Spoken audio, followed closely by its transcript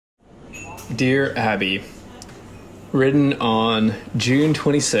Dear Abby, written on June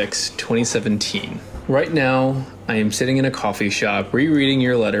 26, 2017. Right now, I am sitting in a coffee shop rereading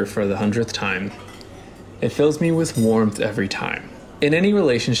your letter for the 100th time. It fills me with warmth every time. In any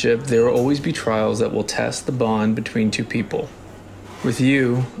relationship, there will always be trials that will test the bond between two people. With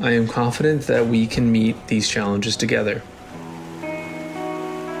you, I am confident that we can meet these challenges together.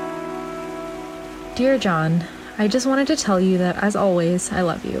 Dear John, I just wanted to tell you that, as always, I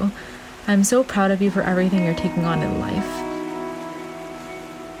love you. I'm so proud of you for everything you're taking on in life.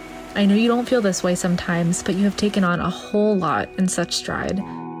 I know you don't feel this way sometimes, but you have taken on a whole lot in such stride.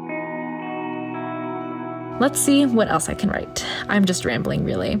 Let's see what else I can write. I'm just rambling,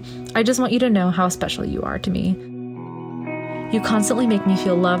 really. I just want you to know how special you are to me. You constantly make me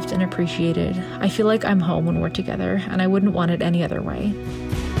feel loved and appreciated. I feel like I'm home when we're together, and I wouldn't want it any other way.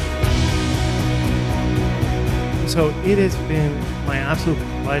 So it has been my absolute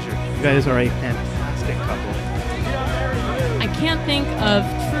pleasure. You guys are a fantastic couple. I can't think of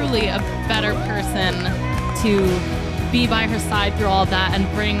truly a better person to be by her side through all of that and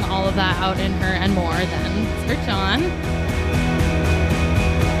bring all of that out in her and more than Sir John.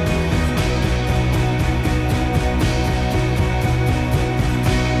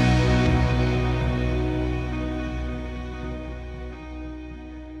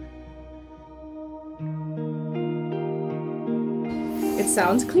 It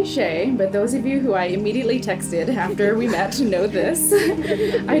sounds cliche, but those of you who I immediately texted after we met know this.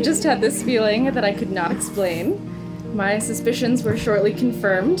 I just had this feeling that I could not explain. My suspicions were shortly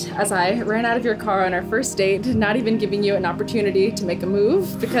confirmed as I ran out of your car on our first date, not even giving you an opportunity to make a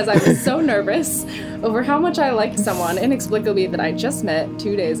move because I was so nervous over how much I liked someone inexplicably that I just met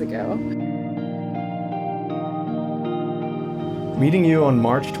 2 days ago. Meeting you on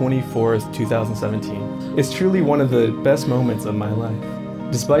March 24th, 2017 is truly one of the best moments of my life.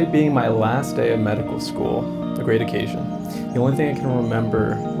 Despite being my last day of medical school, a great occasion, the only thing I can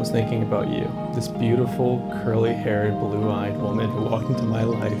remember was thinking about you, this beautiful, curly-haired, blue-eyed woman who walked into my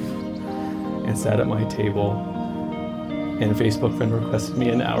life and sat at my table, and Facebook friend requested me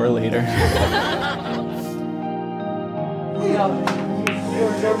an hour later.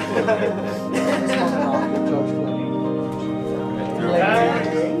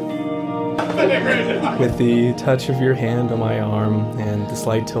 With the touch of your hand on my arm and the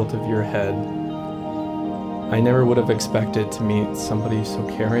slight tilt of your head, I never would have expected to meet somebody so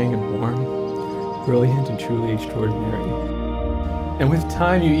caring and warm, brilliant and truly extraordinary. And with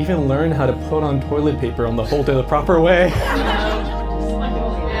time, you even learn how to put on toilet paper on the holder the proper way. No,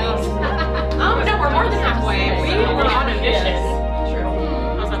 we're more than halfway. We're on a mission. True.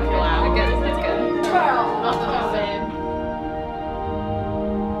 How's that feel out? Good. That's good.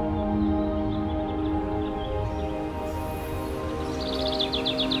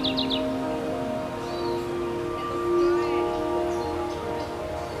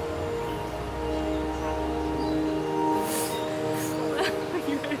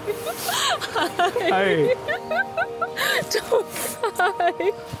 Hi. Don't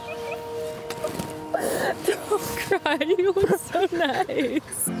cry. Don't cry. You look so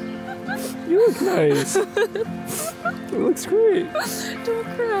nice. You look nice. It looks great. Don't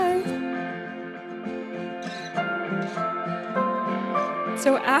cry.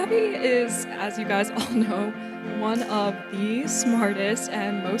 So Abby is, as you guys all know, one of the smartest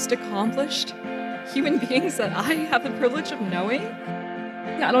and most accomplished human beings that I have the privilege of knowing.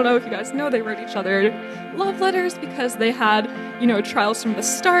 I don't know if you guys know, they wrote each other love letters because they had, trials from the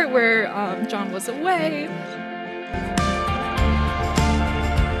start where John was away.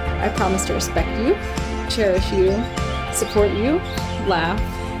 I promise to respect you, cherish you, support you, laugh,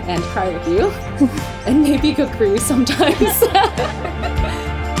 and cry with you, and maybe cook for you sometimes.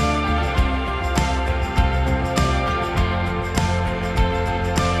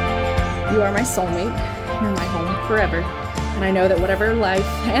 You are my soulmate. You're my home forever. And I know that whatever life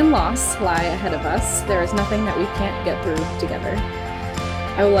and loss lie ahead of us, there is nothing that we can't get through together.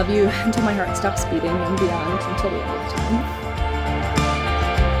 I will love you until my heart stops beating and beyond until the end of time.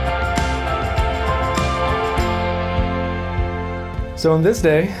 So on this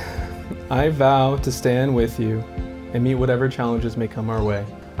day, I vow to stand with you and meet whatever challenges may come our way.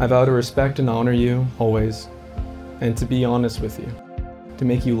 I vow to respect and honor you always, and to be honest with you, to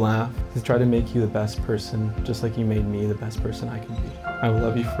make you laugh, to try to make you the best person, just like you made me the best person I can be. I will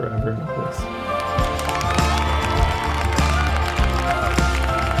love you forever and always.